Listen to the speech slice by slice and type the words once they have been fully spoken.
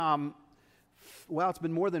well, it's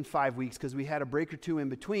been more than 5 weeks because we had a break or two in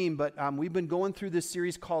between, but we've been going through this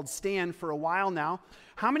series called Stand for a while now.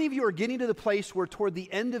 How many of you are getting to the place where toward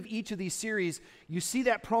the end of each of these series, you see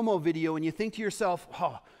that promo video and you think to yourself,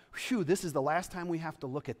 oh, phew, this is the last time we have to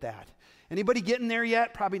look at that. Anybody getting there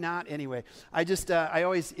yet? Probably not. Anyway,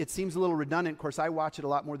 it seems a little redundant. Of course, I watch it a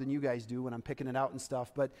lot more than you guys do when I'm picking it out and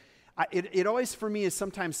stuff, but it always, for me, is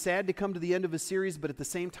sometimes sad to come to the end of a series, but at the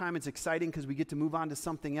same time, it's exciting because we get to move on to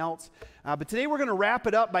something else. But today, we're going to wrap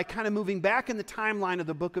it up by kind of moving back in the timeline of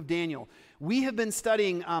the book of Daniel. We have been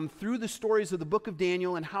studying through the stories of the book of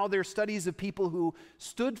Daniel and how they're studies of people who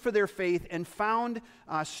stood for their faith and found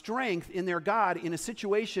strength in their God in a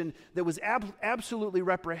situation that was absolutely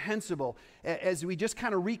reprehensible. As we just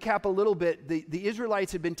kind of recap a little bit, the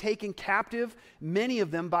Israelites had been taken captive, many of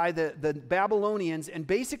them by the Babylonians, and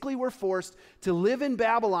basically were forced to live in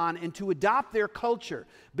Babylon and to adopt their culture.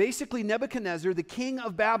 Basically, Nebuchadnezzar, the king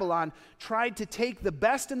of Babylon, tried to take the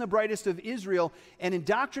best and the brightest of Israel and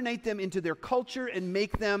indoctrinate them into their culture and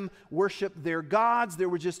make them worship their gods. There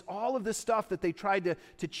were just all of this stuff that they tried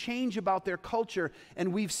to change about their culture.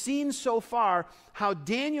 And we've seen so far how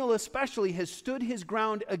Daniel especially has stood his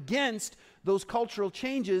ground against those cultural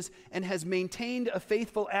changes and has maintained a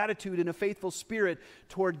faithful attitude and a faithful spirit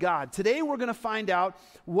toward God. Today we're going to find out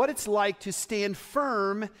what it's like to stand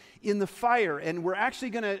firm in the fire. And we're actually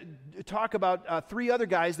going to talk about three other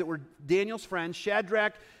guys that were Daniel's friends,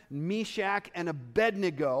 Shadrach, Meshach, and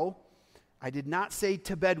Abednego. I did not say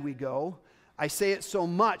to bed we go. I say it so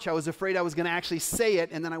much I was afraid I was going to actually say it,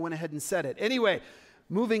 and then I went ahead and said it. Anyway,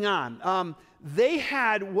 moving on. They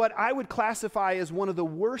had what I would classify as one of the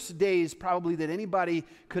worst days probably that anybody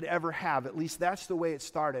could ever have. At least that's the way it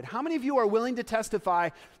started. How many of you are willing to testify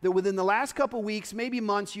that within the last couple weeks, maybe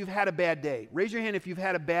months, you've had a bad day? Raise your hand if you've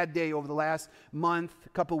had a bad day over the last month,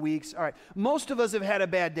 couple weeks. All right. Most of us have had a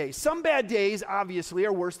bad day. Some bad days, obviously,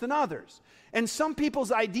 are worse than others. And some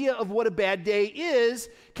people's idea of what a bad day is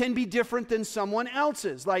can be different than someone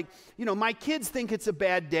else's. Like, my kids think it's a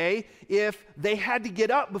bad day if they had to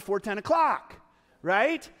get up before 10 o'clock,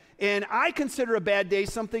 right? And I consider a bad day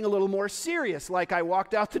something a little more serious, like I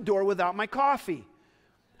walked out the door without my coffee.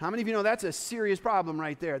 How many of you know that's a serious problem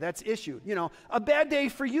right there? That's issue. A bad day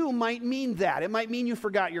for you might mean that. It might mean you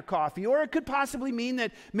forgot your coffee, or it could possibly mean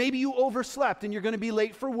that maybe you overslept and you're going to be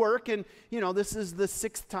late for work, and this is the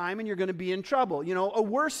 6th time and you're going to be in trouble. A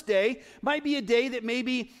worse day might be a day that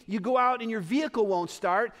maybe you go out and your vehicle won't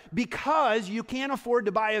start because you can't afford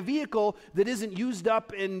to buy a vehicle that isn't used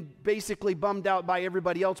up and basically bummed out by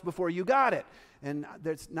everybody else before you got it. And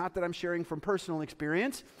that's not that I'm sharing from personal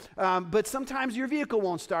experience, but sometimes your vehicle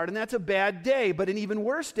won't start, and that's a bad day. But an even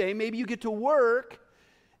worse day, maybe you get to work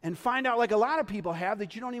and find out, like a lot of people have,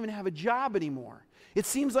 that you don't even have a job anymore. It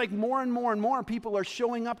seems like more and more and more people are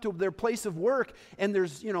showing up to their place of work, and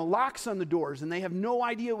there's, locks on the doors, and they have no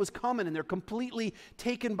idea it was coming, and they're completely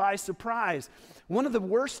taken by surprise. One of the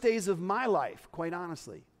worst days of my life, quite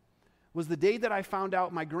honestly, was the day that I found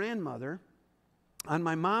out my grandmother, on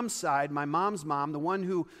my mom's side, my mom's mom, the one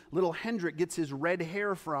who little Hendrik gets his red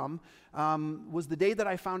hair from, was the day that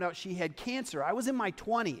I found out she had cancer. I was in my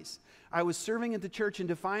 20s. I was serving at the church in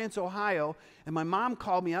Defiance, Ohio, and my mom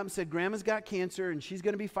called me up and said, Grandma's got cancer and she's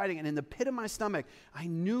going to be fighting. And in the pit of my stomach, I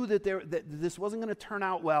knew that this wasn't going to turn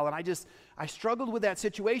out well. And I struggled with that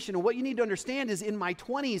situation. And what you need to understand is in my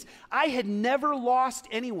 20s, I had never lost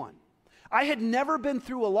anyone. I had never been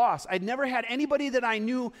through a loss. I'd never had anybody that I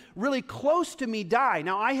knew really close to me die.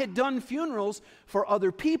 Now, I had done funerals for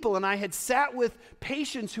other people, and I had sat with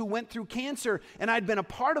patients who went through cancer, and I'd been a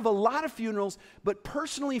part of a lot of funerals, but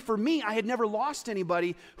personally for me, I had never lost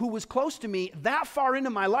anybody who was close to me that far into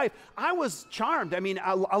my life. I was charmed. I mean,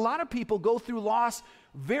 a lot of people go through loss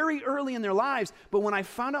very early in their lives, but when I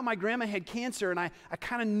found out my grandma had cancer and I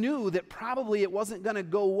kind of knew that probably it wasn't going to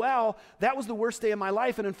go well, that was the worst day of my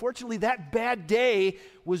life. And unfortunately, that bad day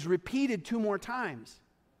was repeated 2 more times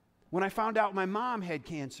when I found out my mom had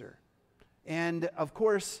cancer. And of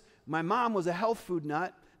course, my mom was a health food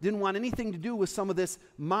nut, didn't want anything to do with some of this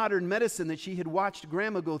modern medicine that she had watched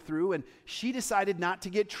grandma go through, and she decided not to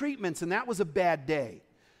get treatments, and that was a bad day.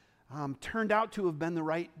 Turned out to have been the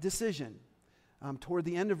right decision. Toward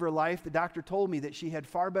the end of her life, the doctor told me that she had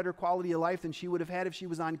far better quality of life than she would have had if she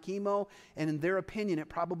was on chemo, and in their opinion, it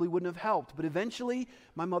probably wouldn't have helped. But eventually,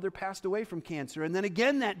 my mother passed away from cancer. And then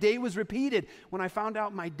again, that day was repeated when I found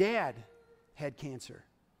out my dad had cancer.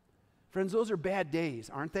 Friends, those are bad days,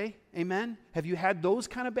 aren't they? Amen? Have you had those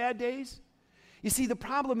kind of bad days? You see, the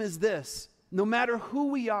problem is this. No matter who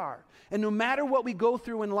we are, and no matter what we go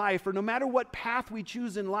through in life, or no matter what path we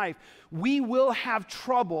choose in life, we will have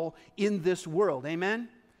trouble in this world. Amen?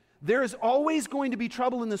 There is always going to be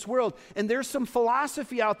trouble in this world. And there's some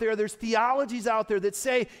philosophy out there, there's theologies out there that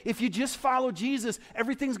say if you just follow Jesus,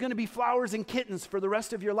 everything's going to be flowers and kittens for the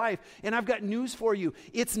rest of your life. And I've got news for you.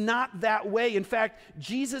 It's not that way. In fact,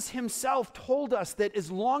 Jesus himself told us that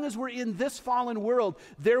as long as we're in this fallen world,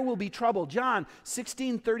 there will be trouble. John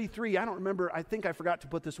 16:33, I don't remember, I think I forgot to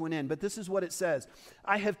put this one in, but this is what it says.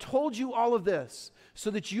 I have told you all of this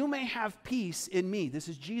so that you may have peace in me. This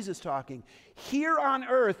is Jesus talking. Here on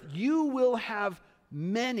earth, you will have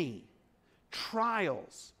many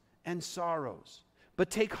trials and sorrows. But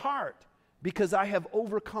take heart, because I have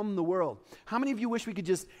overcome the world. How many of you wish we could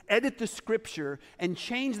just edit the scripture and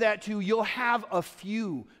change that to you'll have a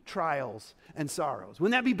few trials and sorrows?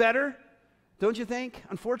 Wouldn't that be better? Don't you think?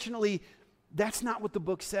 Unfortunately, that's not what the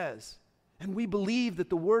book says. And we believe that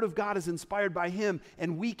the Word of God is inspired by Him,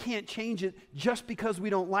 and we can't change it just because we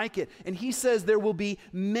don't like it. And He says there will be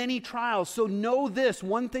many trials. So know this,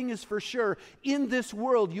 one thing is for sure, in this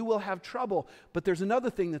world you will have trouble. But there's another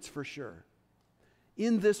thing that's for sure.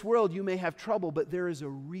 In this world you may have trouble, but there is a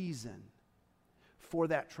reason for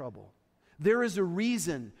that trouble. There is a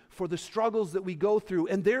reason for the struggles that we go through,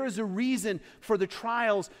 and there is a reason for the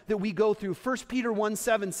trials that we go through. 1 Peter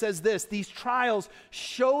 1:7 says this, these trials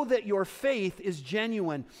show that your faith is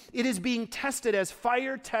genuine. It is being tested as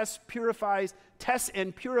fire tests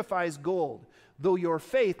and purifies gold, though your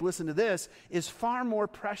faith, listen to this, is far more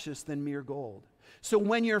precious than mere gold. So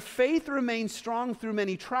when your faith remains strong through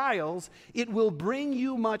many trials, it will bring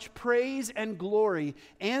you much praise and glory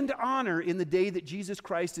and honor in the day that Jesus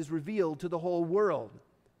Christ is revealed to the whole world.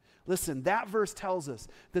 Listen, that verse tells us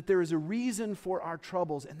that there is a reason for our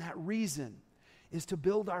troubles, and that reason is to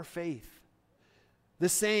build our faith.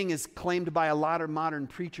 This saying is claimed by a lot of modern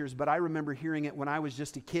preachers, but I remember hearing it when I was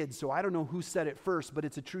just a kid, so I don't know who said it first, but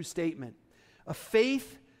it's a true statement. A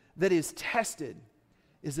faith that is tested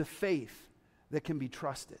is a faith that can be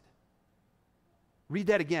trusted. Read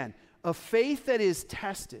that again. A faith that is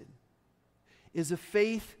tested is a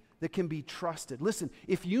faith that can be trusted. Listen,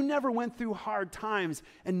 if you never went through hard times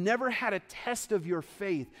and never had a test of your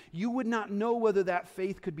faith, you would not know whether that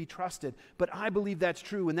faith could be trusted. But I believe that's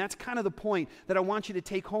true, and that's kind of the point that I want you to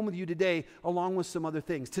take home with you today, along with some other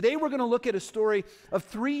things. Today we're going to look at a story of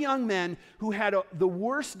three young men who had the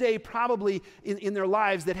worst day probably in their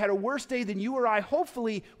lives, that had a worse day than you or I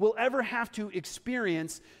hopefully will ever have to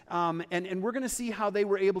experience, and we're going to see how they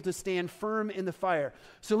were able to stand firm in the fire.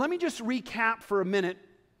 So let me just recap for a minute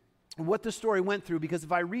what the story went through, because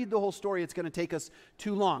if I read the whole story, it's going to take us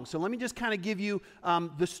too long. So let me just kind of give you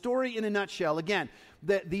the story in a nutshell. Again,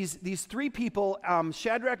 these three people,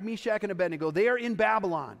 Shadrach, Meshach, and Abednego, they are in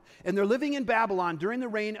Babylon, and they're living in Babylon during the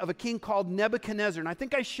reign of a king called Nebuchadnezzar. And I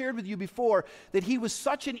think I shared with you before that he was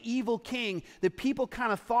such an evil king that people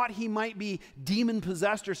kind of thought he might be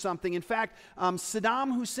demon-possessed or something. In fact,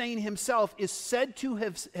 Saddam Hussein himself is said to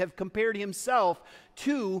have compared himself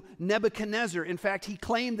to Nebuchadnezzar. In fact, he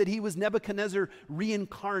claimed that he was Nebuchadnezzar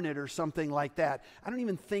reincarnate or something like that. I don't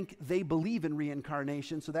even think they believe in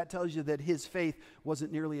reincarnation, so that tells you that his faith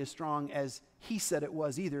wasn't nearly as strong as he said it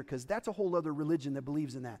was either, because that's a whole other religion that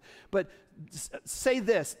believes in that. But say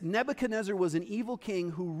this, Nebuchadnezzar was an evil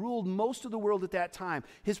king who ruled most of the world at that time.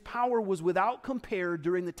 His power was without compare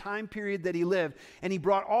during the time period that he lived, and he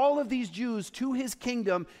brought all of these Jews to his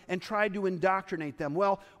kingdom and tried to indoctrinate them.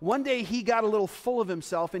 Well, one day he got a little full of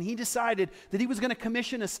himself, and he decided that he was going to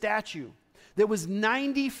commission a statue that was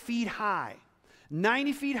 90 feet high.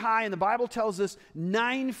 90 feet high, and the Bible tells us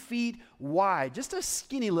 9 feet wide. Just a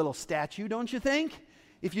skinny little statue, don't you think?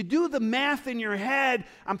 If you do the math in your head,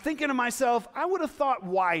 I'm thinking to myself, I would have thought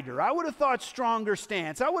wider. I would have thought stronger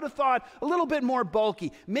stance. I would have thought a little bit more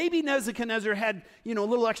bulky. Maybe Nebuchadnezzar had, a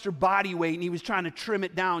little extra body weight, and he was trying to trim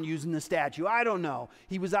it down using the statue. I don't know.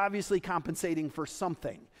 He was obviously compensating for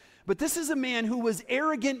something. But this is a man who was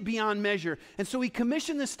arrogant beyond measure, and so he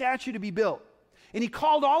commissioned the statue to be built. And he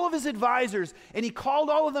called all of his advisors, and he called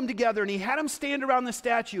all of them together, and he had them stand around the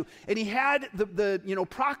statue, and he had the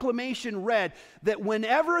proclamation read that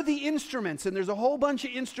whenever the instruments, and there's a whole bunch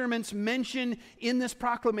of instruments mentioned in this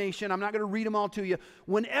proclamation, I'm not going to read them all to you,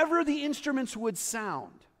 whenever the instruments would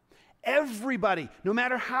sound, everybody, no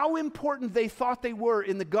matter how important they thought they were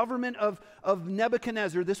in the government of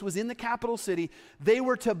Nebuchadnezzar, this was in the capital city, they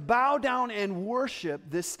were to bow down and worship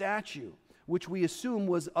this statue, which we assume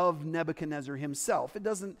was of Nebuchadnezzar himself. It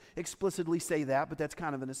doesn't explicitly say that, but that's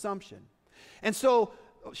kind of an assumption. And so,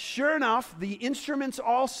 sure enough, the instruments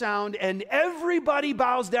all sound, and everybody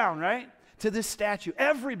bows down, right, to this statue.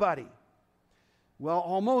 Everybody. Well,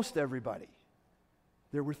 almost everybody.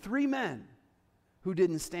 There were 3 men who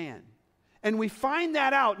didn't stand. And we find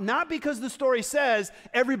that out not because the story says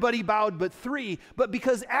everybody bowed but 3, but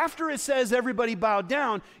because after it says everybody bowed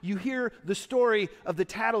down, you hear the story of the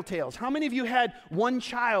tattletales. How many of you had one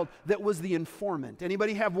child that was the informant?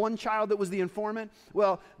 Anybody have one child that was the informant?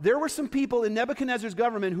 Well, there were some people in Nebuchadnezzar's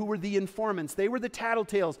government who were the informants. They were the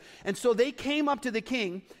tattletales. And so they came up to the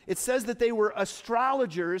king. It says that they were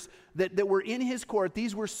astrologers that were in his court.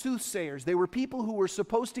 These were soothsayers. They were people who were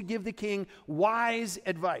supposed to give the king wise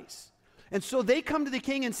advice. And so they come to the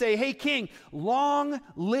king and say, hey, king, long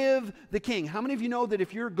live the king. How many of you know that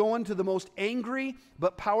if you're going to the most angry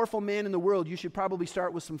but powerful man in the world, you should probably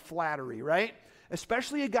start with some flattery, right?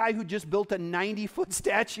 Especially a guy who just built a 90-foot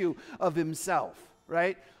statue of himself,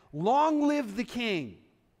 right? Long live the king.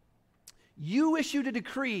 You issued a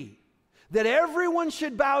decree that everyone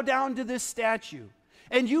should bow down to this statue.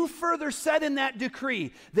 And you further said in that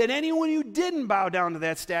decree that anyone who didn't bow down to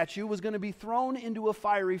that statue was going to be thrown into a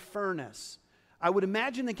fiery furnace. I would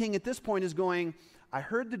imagine the king at this point is going, I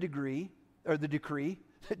heard the decree. I heard the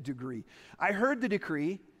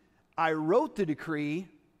decree. I wrote the decree.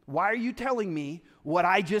 Why are you telling me what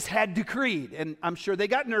I just had decreed? And I'm sure they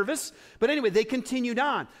got nervous. But anyway, they continued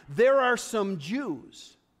on. There are some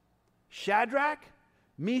Jews, Shadrach,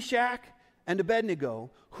 Meshach, and Abednego,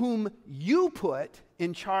 whom you put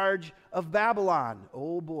in charge of Babylon.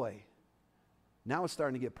 Oh boy. Now it's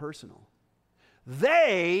starting to get personal.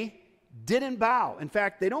 They didn't bow. In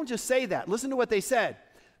fact, they don't just say that. Listen to what they said.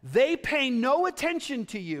 They pay no attention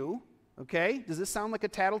to you. Okay? Does this sound like a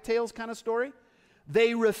tattletales kind of story?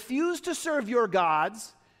 They refuse to serve your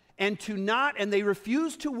gods and they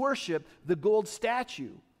refuse to worship the gold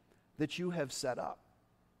statue that you have set up.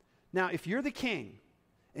 Now, if you're the king,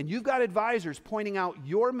 and you've got advisors pointing out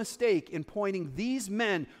your mistake in pointing these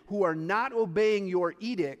men who are not obeying your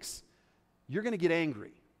edicts, you're going to get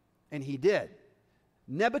angry. And he did.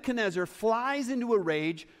 Nebuchadnezzar flies into a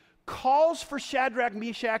rage, calls for Shadrach,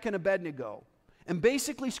 Meshach, and Abednego, and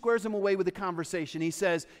basically squares them away with the conversation. He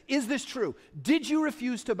says, is this true? Did you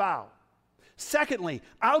refuse to bow? Secondly,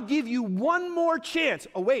 I'll give you one more chance.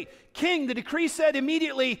 Oh, wait, king, the decree said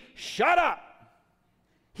immediately, shut up.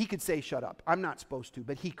 He could say, shut up. I'm not supposed to,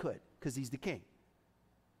 but he could because he's the king.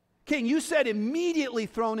 King, you said immediately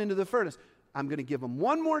thrown into the furnace. I'm going to give him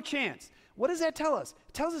one more chance. What does that tell us?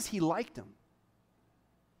 It tells us he liked him.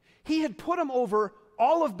 He had put him over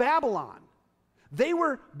all of Babylon. They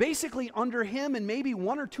were basically under him and maybe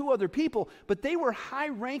one or two other people, but they were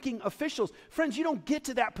high-ranking officials. Friends, you don't get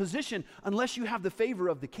to that position unless you have the favor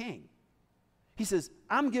of the king. He says,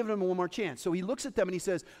 I'm giving him one more chance. So he looks at them and he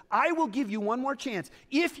says, I will give you one more chance.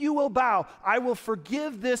 If you will bow, I will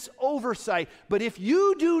forgive this oversight. But if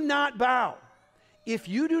you do not bow,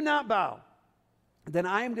 then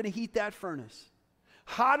I am going to heat that furnace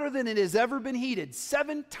hotter than it has ever been heated.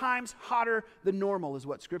 7 times hotter than normal is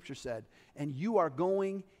what Scripture said. And you are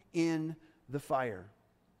going in the fire.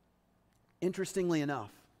 Interestingly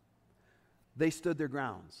enough, they stood their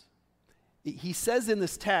grounds. He says in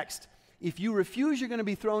this text, if you refuse, you're going to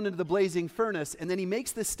be thrown into the blazing furnace. And then he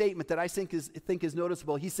makes this statement that I think is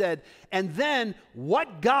noticeable. He said, and then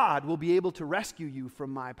what God will be able to rescue you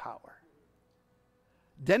from my power?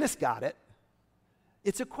 Dennis got it.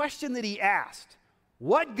 It's a question that he asked.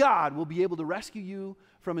 What God will be able to rescue you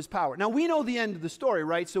from his power? Now, we know the end of the story,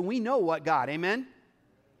 right? So we know what God. Amen?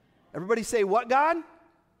 Everybody say, what God? What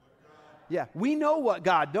God? Yeah, we know what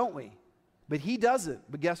God, don't we? But he doesn't.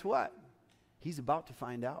 But guess what? He's about to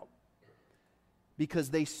find out. Because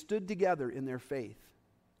they stood together in their faith.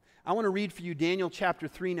 I want to read for you Daniel chapter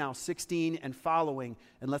 3 now, 16 and following,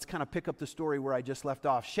 and let's kind of pick up the story where I just left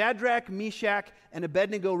off. Shadrach, Meshach, and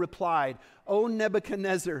Abednego replied, O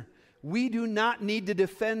Nebuchadnezzar, we do not need to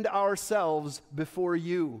defend ourselves before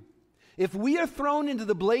you. If we are thrown into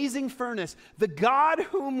the blazing furnace, the God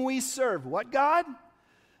whom we serve, what God?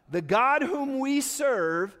 The God whom we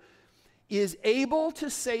serve is able to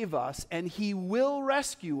save us, and he will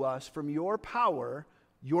rescue us from your power,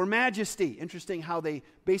 your majesty. Interesting how they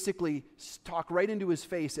basically talk right into his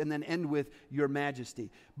face and then end with your majesty.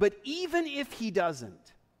 But even if he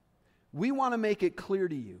doesn't, we want to make it clear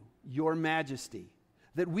to you, your majesty,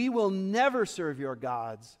 that we will never serve your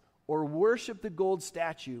gods or worship the gold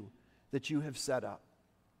statue that you have set up.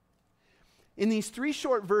 In these 3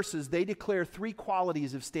 short verses, they declare 3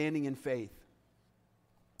 qualities of standing in faith.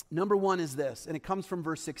 Number 1 is this, and it comes from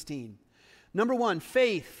verse 16. Number 1,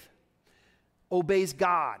 faith obeys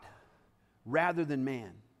God rather than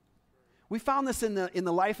man. We found this in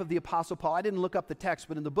the life of the Apostle Paul. I didn't look up the text,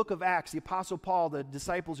 but in the book of Acts, the Apostle Paul, the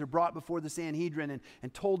disciples are brought before the Sanhedrin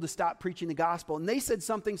and told to stop preaching the gospel. And they said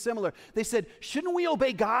something similar. They said, shouldn't we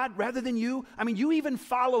obey God rather than you? I mean, you even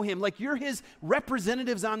follow him. Like, you're his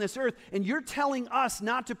representatives on this earth, and you're telling us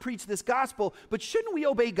not to preach this gospel, but shouldn't we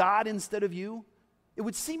obey God instead of you? It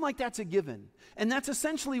would seem like that's a given. And that's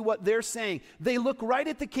essentially what they're saying. They look right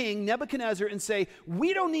at the king, Nebuchadnezzar, and say,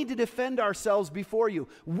 we don't need to defend ourselves before you.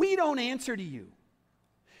 We don't answer to you.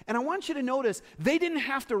 And I want you to notice, they didn't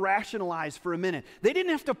have to rationalize for a minute. They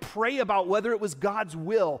didn't have to pray about whether it was God's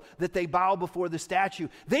will that they bow before the statue.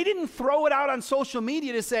 They didn't throw it out on social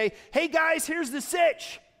media to say, hey guys, here's the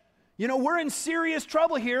sitch. You know, we're in serious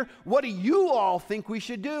trouble here. What do you all think we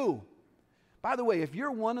should do? By the way, if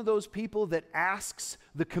you're one of those people that asks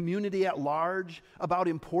the community at large about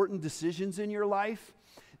important decisions in your life,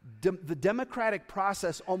 the democratic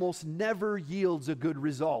process almost never yields a good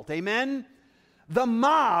result. Amen? The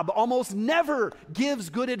mob almost never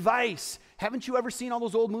gives good advice. Haven't you ever seen all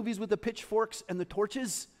those old movies with the pitchforks and the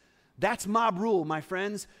torches? That's mob rule, my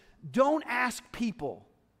friends. Don't ask people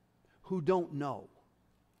who don't know.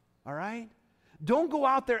 All right? Don't go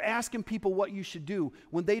out there asking people what you should do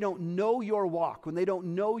when they don't know your walk, when they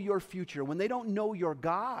don't know your future, when they don't know your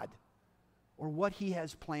God or what he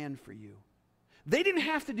has planned for you. They didn't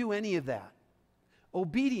have to do any of that.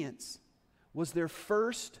 Obedience was their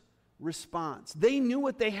first response. They knew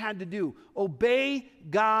what they had to do. Obey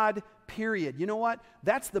God, period. You know what?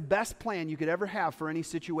 That's the best plan you could ever have for any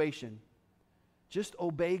situation. Just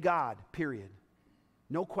obey God, period.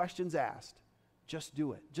 No questions asked. Just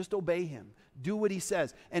do it. Just obey him. Do what he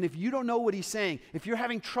says. And if you don't know what he's saying, if you're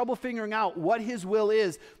having trouble figuring out what his will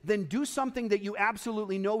is, then do something that you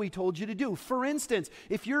absolutely know he told you to do. For instance,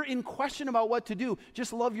 if you're in question about what to do,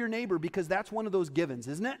 just love your neighbor, because that's one of those givens,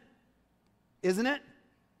 isn't it? Isn't it?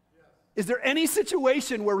 Yes. Is there any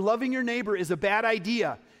situation where loving your neighbor is a bad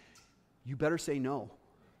idea? You better say no.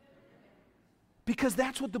 Because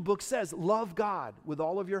that's what the book says. Love God with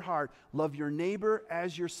all of your heart. Love your neighbor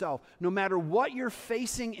as yourself. No matter what you're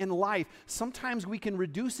facing in life, sometimes we can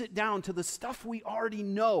reduce it down to the stuff we already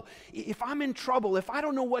know. If I'm in trouble, if I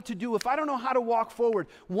don't know what to do, if I don't know how to walk forward,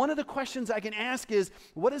 one of the questions I can ask is,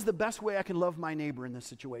 what is the best way I can love my neighbor in this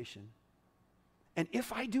situation? And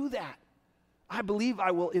if I do that, I believe I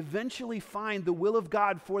will eventually find the will of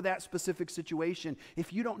God for that specific situation.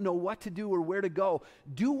 If you don't know what to do or where to go,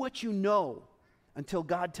 do what you know until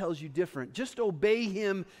God tells you different. Just obey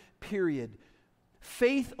him, period.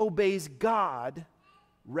 Faith obeys God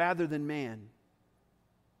rather than man.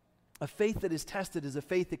 A faith that is tested is a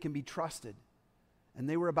faith that can be trusted. And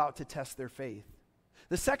they were about to test their faith.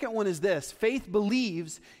 The second one is this: faith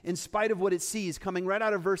believes in spite of what it sees, coming right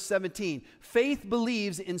out of verse 17. Faith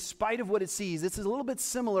believes in spite of what it sees. This is a little bit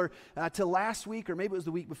similar to last week, or maybe it was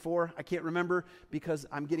the week before. I can't remember because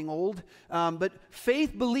I'm getting old. But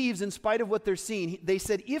faith believes in spite of what they're seeing. They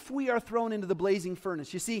said, if we are thrown into the blazing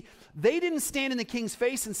furnace. You see, they didn't stand in the king's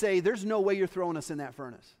face and say, there's no way you're throwing us in that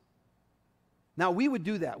furnace. Now, we would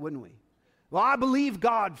do that, wouldn't we? Well, I believe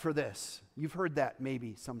God for this. You've heard that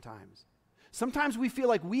maybe sometimes. Sometimes we feel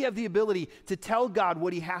like we have the ability to tell God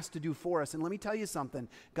what he has to do for us. And let me tell you something.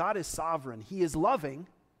 God is sovereign. He is loving,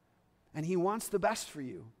 and he wants the best for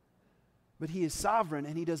you. But he is sovereign,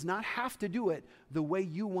 and he does not have to do it the way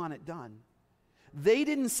you want it done. They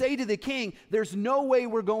didn't say to the king, there's no way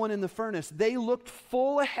we're going in the furnace. They looked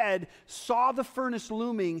full ahead, saw the furnace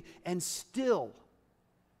looming, and still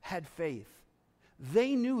had faith.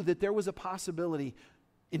 They knew that there was a possibility.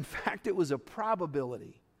 In fact, it was a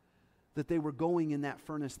probability that they were going in that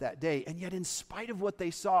furnace that day. And yet, in spite of what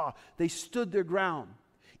they saw, they stood their ground.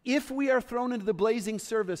 If we are thrown into the blazing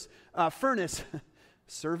furnace,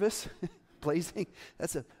 blazing,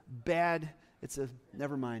 that's a bad,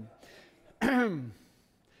 never mind.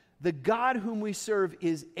 The God whom we serve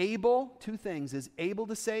is able, two things, is able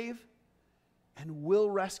to save and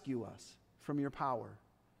will rescue us from your power.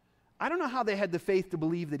 I don't know how they had the faith to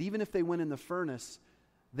believe that even if they went in the furnace,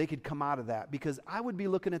 they could come out of that, because I would be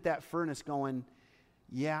looking at that furnace going,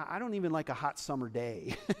 yeah, I don't even like a hot summer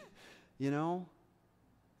day, you know?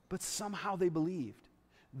 But somehow they believed.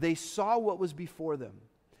 They saw what was before them,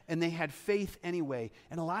 and they had faith anyway.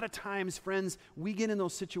 And a lot of times, friends, we get in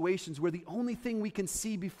those situations where the only thing we can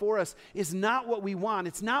see before us is not what we want.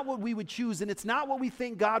 It's not what we would choose, and it's not what we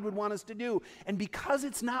think God would want us to do. And because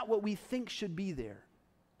it's not what we think should be there,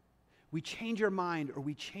 we change our mind or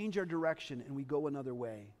we change our direction and we go another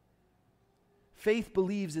way. Faith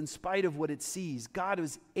believes in spite of what it sees. God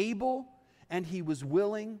is able and he was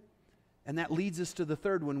willing. And that leads us to the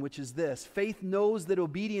third one, which is this. Faith knows that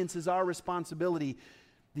obedience is our responsibility.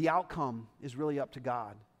 the outcome is really up to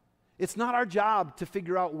God. It's not our job to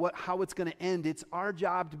figure out how it's going to end. It's our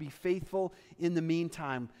job to be faithful in the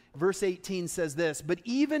meantime. Verse 18 says this, but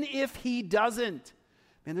even if he doesn't,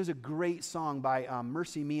 man, there's a great song by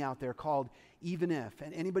Mercy Me out there called Even If.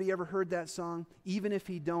 And anybody ever heard that song? Even if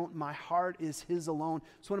he don't, my heart is his alone.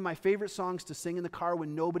 It's one of my favorite songs to sing in the car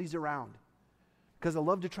when nobody's around, because I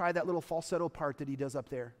love to try that little falsetto part that he does up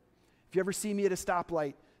there. If you ever see me at a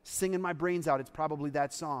stoplight singing my brains out, it's probably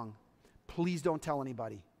that song. Please don't tell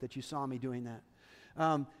anybody that you saw me doing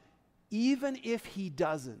that. Even if he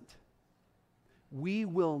doesn't, we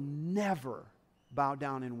will never bow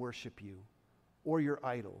down and worship you or your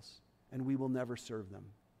idols, and we will never serve them.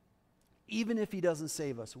 Even if he doesn't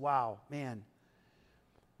save us. Wow, man.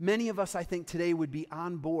 Many of us, I think, today would be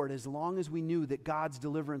on board as long as we knew that God's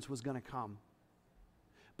deliverance was going to come.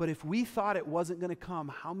 But if we thought it wasn't going to come,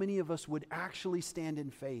 how many of us would actually stand in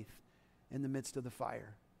faith in the midst of the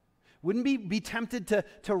fire? Wouldn't we be tempted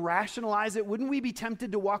to rationalize it? Wouldn't we be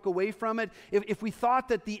tempted to walk away from it? If we thought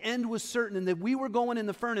that the end was certain and that we were going in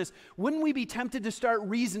the furnace, wouldn't we be tempted to start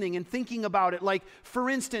reasoning and thinking about it? Like, for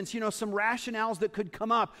instance, some rationales that could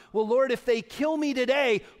come up. Well, Lord, if they kill me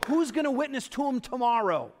today, who's going to witness to them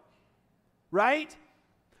tomorrow? Right?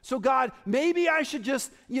 So God, maybe I should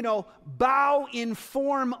just, bow in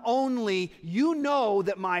form only. You know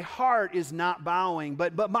that my heart is not bowing,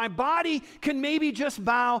 but my body can maybe just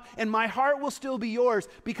bow and my heart will still be yours,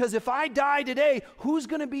 because if I die today, who's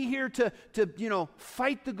going to be here to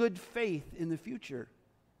fight the good faith in the future?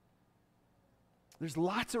 There's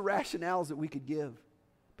lots of rationales that we could give,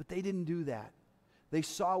 but they didn't do that. They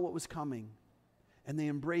saw what was coming and they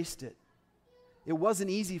embraced it. It wasn't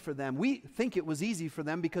easy for them. We think it was easy for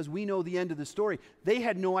them because we know the end of the story. They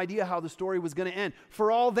had no idea how the story was going to end.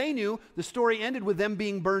 For all they knew, the story ended with them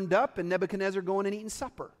being burned up and Nebuchadnezzar going and eating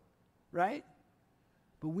supper, right?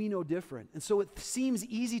 But we know different. And so it seems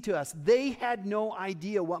easy to us. They had no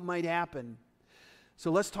idea what might happen. So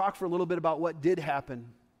let's talk for a little bit about what did happen.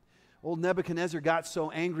 Old Nebuchadnezzar got so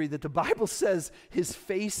angry that the Bible says his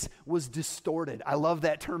face was distorted. I love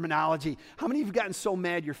that terminology. How many of you have gotten so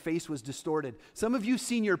mad your face was distorted? Some of you have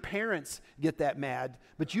seen your parents get that mad,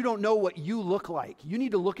 but you don't know what you look like. You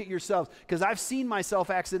need to look at yourselves, because I've seen myself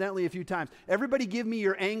accidentally a few times. Everybody give me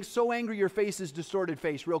your so angry your face is distorted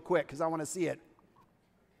face real quick, because I want to see it.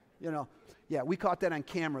 Yeah, we caught that on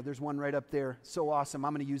camera. There's one right up there. So awesome.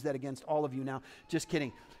 I'm going to use that against all of you now. Just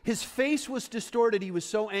kidding. His face was distorted. He was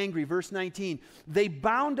so angry. Verse 19, they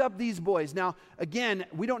bound up these boys. Now, again,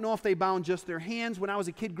 we don't know if they bound just their hands. When I was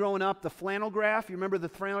a kid growing up, the flannel graph, you remember the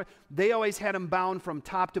flannel? They always had them bound from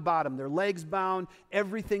top to bottom. Their legs bound,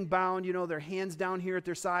 everything bound, their hands down here at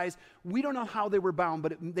their sides. We don't know how they were bound,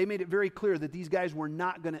 but they made it very clear that these guys were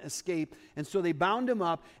not going to escape. And so they bound them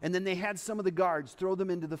up, and then they had some of the guards throw them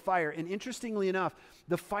into the fire. And interestingly enough,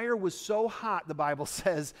 the fire was so hot, the Bible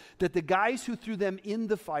says, that the guys who threw them in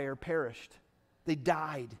the fire perished. They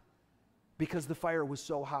died because the fire was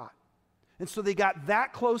so hot. And so they got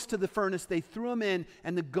that close to the furnace, they threw them in,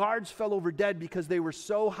 and the guards fell over dead because they were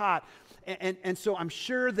so hot. And so I'm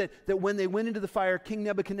sure that when they went into the fire, King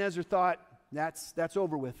Nebuchadnezzar thought, that's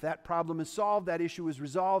over with. That problem is solved. That issue is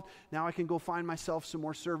resolved. Now I can go find myself some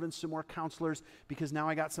more servants, some more counselors, because now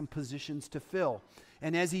I got some positions to fill.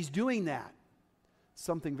 And as he's doing that,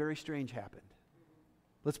 something very strange happened.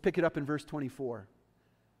 Let's pick it up in verse 24.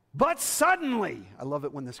 But suddenly, I love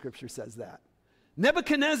it when the scripture says that,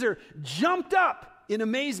 Nebuchadnezzar jumped up in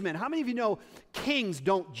amazement. How many of you know kings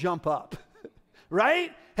don't jump up?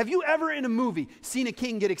 Right? Have you ever in a movie seen a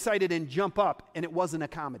king get excited and jump up and it wasn't a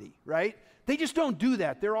comedy, right? They just don't do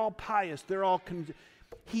that. They're all pious.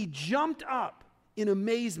 He jumped up in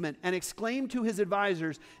amazement and exclaimed to his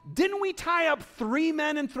advisors, "Didn't we tie up 3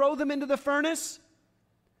 men and throw them into the furnace?"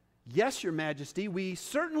 "Yes, your majesty, we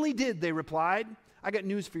certainly did," they replied. I got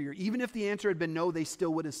news for you. Even if the answer had been no, they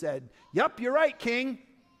still would have said, "Yep, you're right, king.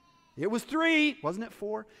 It was 3. Wasn't it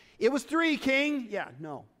 4? It was 3, king." Yeah,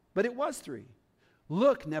 no, but it was 3.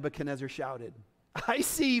 "Look," Nebuchadnezzar shouted, "I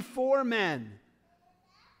see 4 men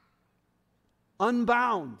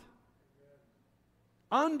unbound,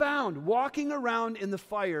 walking around in the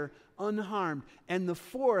fire unharmed. And the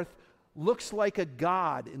 4th looks like a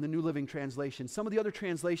god," in the New Living Translation. Some of the other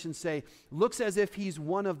translations say, looks as if he's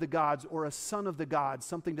one of the gods or a son of the gods,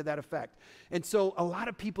 something to that effect. And so a lot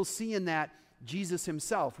of people see in that Jesus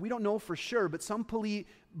himself. We don't know for sure, but some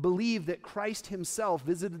believe that Christ himself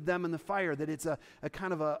visited them in the fire, that it's a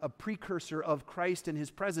kind of a precursor of Christ and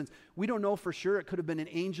his presence. We don't know for sure. It could have been an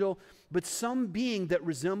angel, but some being that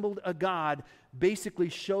resembled a god basically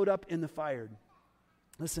showed up in the fire.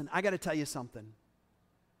 Listen, I got to tell you something.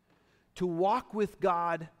 To walk with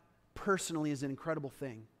God personally is an incredible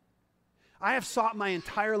thing. I have sought my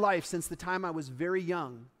entire life since the time I was very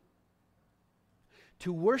young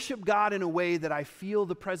to worship God in a way that I feel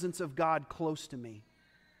the presence of God close to me.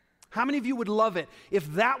 How many of you would love it if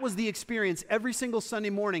that was the experience every single Sunday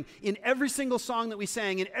morning, in every single song that we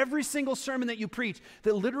sang, in every single sermon that you preached,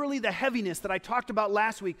 that literally the heaviness that I talked about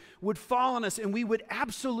last week would fall on us and we would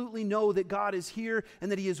absolutely know that God is here and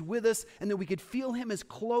that He is with us and that we could feel Him as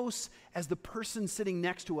close as the person sitting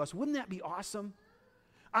next to us. Wouldn't that be awesome?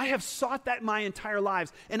 I have sought that my entire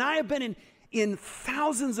lives, and I have been in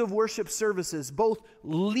thousands of worship services, both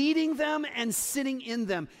leading them and sitting in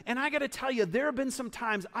them. And I got to tell you, there have been some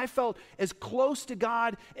times I felt as close to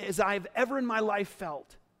God as I've ever in my life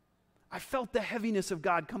felt. I felt the heaviness of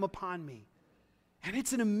God come upon me. And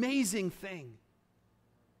it's an amazing thing.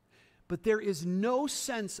 But there is no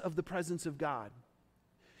sense of the presence of God.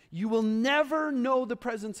 You will never know the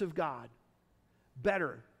presence of God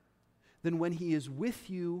better than when He is with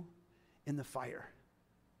you in the fire.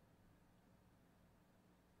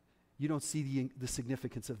 You don't see the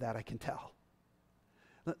significance of that, I can tell.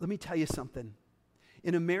 Let me tell you something.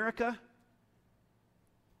 In America,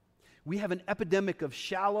 we have an epidemic of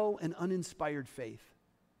shallow and uninspired faith.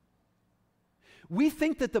 We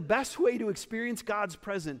think that the best way to experience God's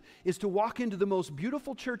presence is to walk into the most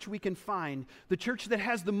beautiful church we can find, the church that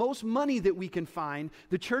has the most money that we can find,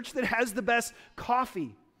 the church that has the best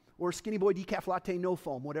coffee, or Skinny Boy Decaf Latte No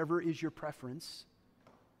Foam, whatever is your preference.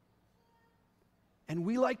 And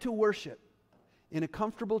we like to worship in a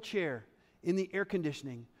comfortable chair in the air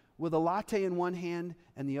conditioning with a latte in one hand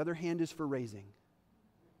and the other hand is for raising.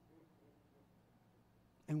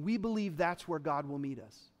 And we believe that's where God will meet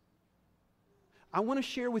us. I want to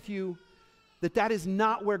share with you that that is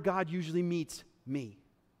not where God usually meets me.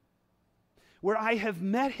 Where I have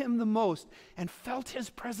met Him the most and felt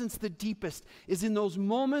His presence the deepest is in those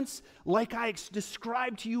moments like I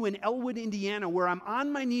described to you in Elwood, Indiana, where I'm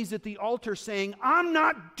on my knees at the altar saying, I'm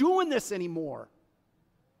not doing this anymore.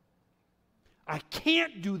 I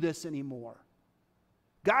can't do this anymore.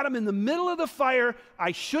 God, I'm in the middle of the fire.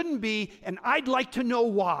 I shouldn't be, and I'd like to know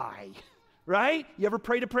why. Right? You ever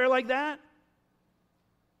prayed a prayer like that?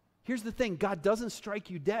 Here's the thing. God doesn't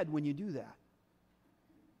strike you dead when you do that.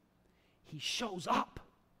 He shows up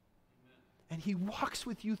and He walks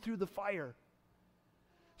with you through the fire.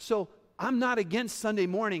 So I'm not against Sunday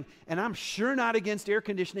morning, and I'm sure not against air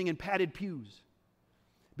conditioning and padded pews.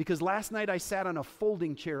 Because last night I sat on a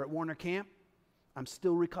folding chair at Warner Camp. I'm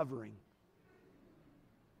still recovering.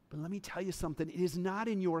 But let me tell you something. It is not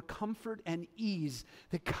in your comfort and ease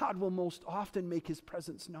that God will most often make His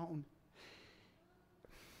presence known.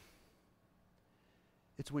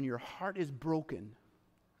 It's when your heart is broken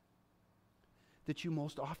that you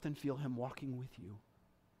most often feel Him walking with you.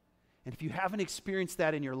 And if you haven't experienced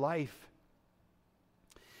that in your life,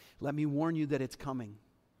 let me warn you that it's coming.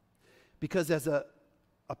 Because as a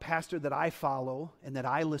pastor that I follow and that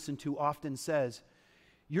I listen to often says,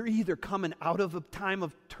 you're either coming out of a time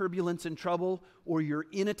of turbulence and trouble, or you're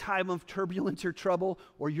in a time of turbulence or trouble,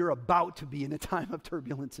 or you're about to be in a time of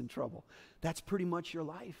turbulence and trouble. That's pretty much your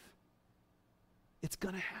life. It's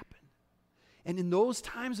going to happen. And in those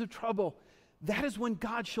times of trouble, that is when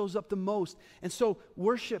God shows up the most. And so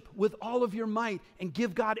worship with all of your might and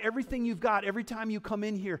give God everything you've got every time you come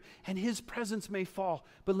in here, and His presence may fall.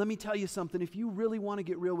 But let me tell you something. If you really want to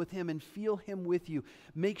get real with Him and feel Him with you,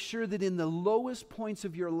 make sure that in the lowest points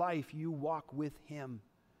of your life you walk with Him,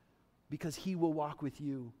 because He will walk with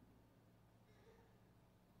you.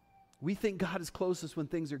 We think God is closest when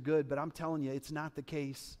things are good, but I'm telling you, it's not the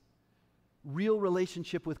case. Real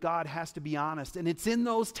relationship with God has to be honest. And it's in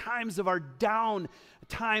those times of our down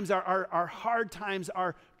times, our hard times,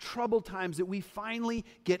 our troubled times, that we finally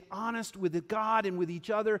get honest with God and with each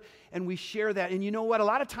other, and we share that. And you know what? A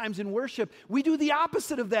lot of times in worship, we do the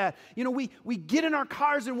opposite of that. You know, we get in our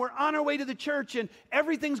cars and we're on our way to the church and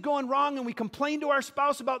everything's going wrong, and we complain to our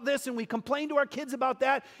spouse about this and we complain to our kids about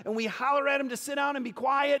that, and we holler at them to sit down and be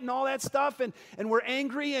quiet and all that stuff, and we're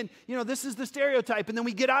angry, and you know, this is the stereotype. And then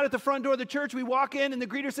we get out at the front door of the church, we walk in, and the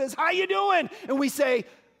greeter says, "How you doing?" And we say,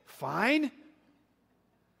 "Fine."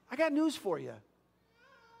 I got news for you.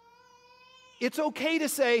 It's okay to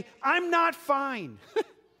say, "I'm not fine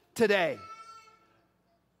today.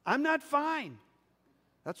 I'm not fine."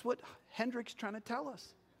 That's what Hendrick's trying to tell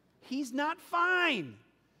us. He's not fine.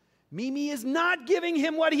 Mimi is not giving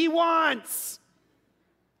him what he wants.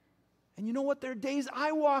 And you know what? There are days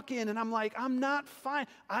I walk in and I'm like, I'm not fine.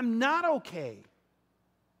 I'm not okay.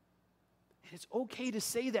 And it's okay to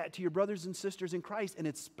say that to your brothers and sisters in Christ, and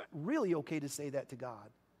it's really okay to say that to God.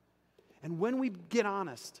 And when we get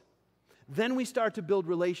honest, Then we start to build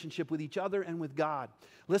relationship with each other and with God.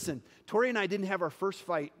 Listen, Tori and I didn't have our first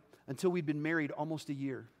fight until we'd been married almost a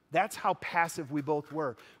year. That's how passive we both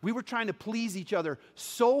were. We were trying to please each other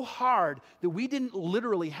so hard that we didn't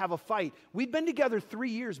literally have a fight. We'd been together 3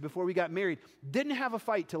 years before we got married. Didn't have a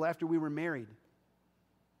fight till after we were married.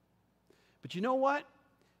 But you know what?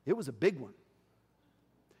 It was a big one.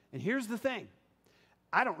 And here's the thing.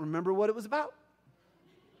 I don't remember what it was about.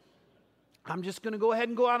 I'm just going to go ahead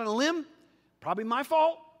and go out on a limb. Probably my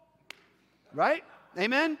fault. Right?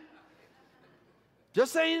 Amen?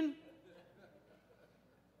 Just saying.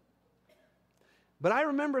 But I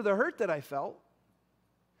remember the hurt that I felt.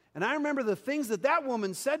 And I remember the things that that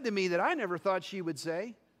woman said to me that I never thought she would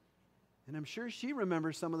say. And I'm sure she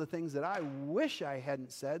remembers some of the things that I wish I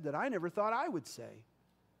hadn't said that I never thought I would say.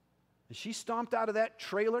 And she stomped out of that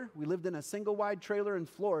trailer. We lived in a single-wide trailer in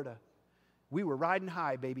Florida. We were riding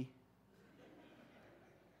high, baby.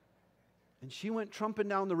 And she went trumping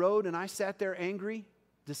down the road, and I sat there angry,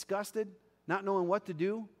 disgusted, not knowing what to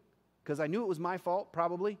do, because I knew it was my fault,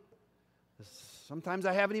 probably. Sometimes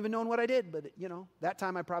I haven't even known what I did, but, that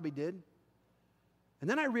time I probably did. And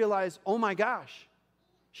then I realized, oh my gosh,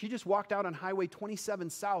 she just walked out on Highway 27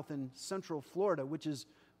 South in Central Florida, which is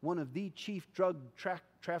one of the chief drug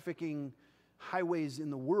trafficking highways in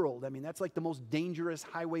the world. I mean, that's like the most dangerous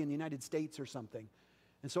highway in the United States or something.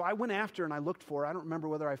 And so I went after and I looked for her. I don't remember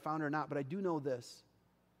whether I found her or not, but I do know this,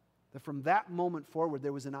 that from that moment forward,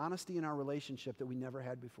 there was an honesty in our relationship that we never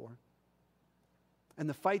had before. And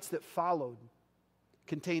the fights that followed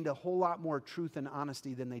contained a whole lot more truth and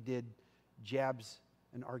honesty than they did jabs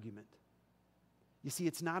and argument. You see,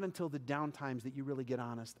 it's not until the down times that you really get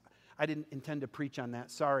honest. I didn't intend to preach on that,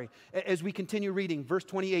 sorry. As we continue reading, verse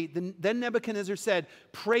 28, then Nebuchadnezzar said,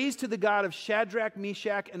 "Praise to the God of Shadrach,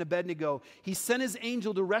 Meshach, and Abednego. He sent his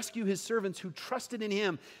angel to rescue his servants who trusted in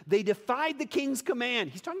him. They defied the king's command."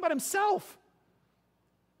 He's talking about himself.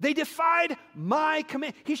 They defied my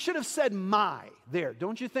command. He should have said my there,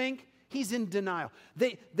 don't you think? He's in denial.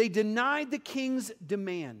 They denied the king's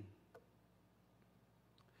demand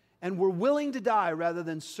and were willing to die rather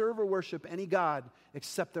than serve or worship any god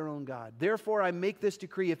except their own God. Therefore, I make this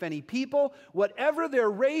decree: if any people, whatever their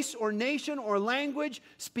race or nation or language,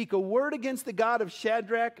 speak a word against the God of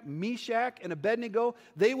Shadrach, Meshach, and Abednego,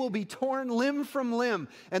 they will be torn limb from limb,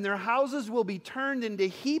 and their houses will be turned into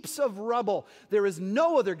heaps of rubble. There is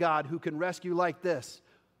no other God who can rescue like this.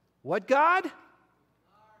 What God?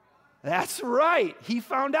 That's right. He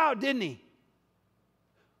found out, didn't he?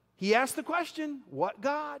 He asked the question, what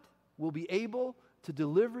God will be able to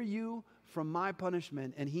deliver you from my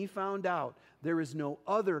punishment? And he found out there is no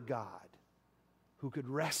other God who could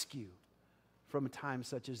rescue from a time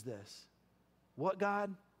such as this. What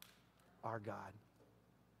God? Our God.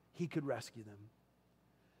 He could rescue them.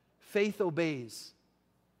 Faith obeys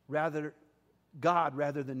God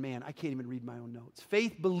rather than man. I can't even read my own notes.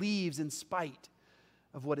 Faith believes in spite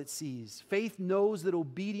of what it sees. Faith knows that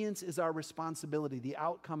obedience is our responsibility. The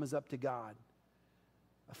outcome is up to God.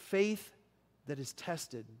 A faith that is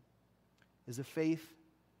tested is a faith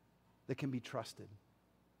that can be trusted.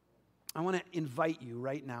 I want to invite you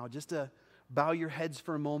right now just to bow your heads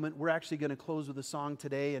for a moment. We're actually going to close with a song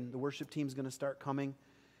today, and the worship team is going to start coming.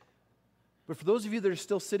 But for those of you that are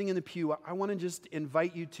still sitting in the pew, I want to just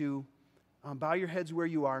invite you to bow your heads where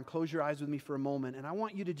you are and close your eyes with me for a moment. And I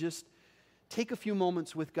want you to just take a few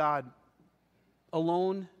moments with God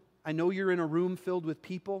alone. I know you're in a room filled with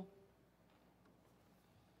people.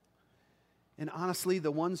 And honestly,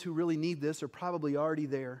 the ones who really need this are probably already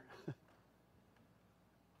there.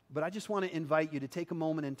 But I just want to invite you to take a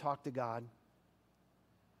moment and talk to God.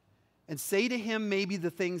 And say to Him maybe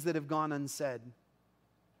the things that have gone unsaid.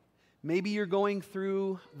 Maybe you're going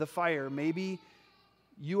through the fire. Maybe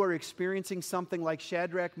you are experiencing something like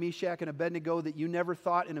Shadrach, Meshach, and Abednego that you never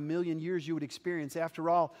thought in a million years you would experience.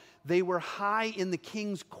 After all, they were high in the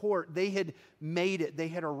king's court. They had made it. They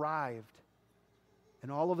had arrived.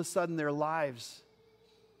 And all of a sudden, their lives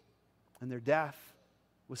and their death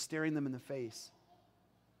was staring them in the face.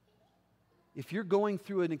 If you're going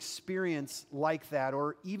through an experience like that,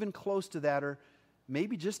 or even close to that, or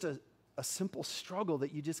maybe just a simple struggle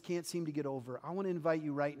that you just can't seem to get over, I want to invite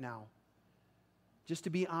you right now just to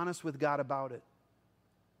be honest with God about it,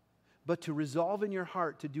 but to resolve in your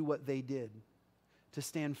heart to do what they did, to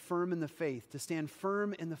stand firm in the faith, to stand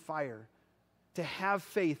firm in the fire, to have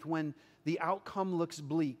faith when the outcome looks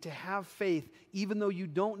bleak, to have faith even though you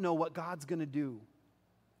don't know what God's going to do.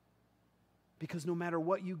 Because no matter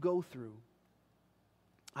what you go through,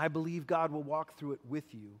 I believe God will walk through it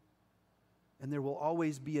with you, and there will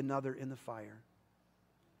always be another in the fire.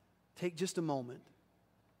 Take just a moment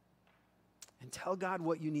And tell God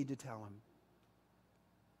what you need to tell Him.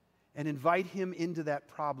 And invite Him into that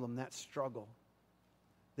problem, that struggle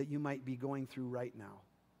that you might be going through right now.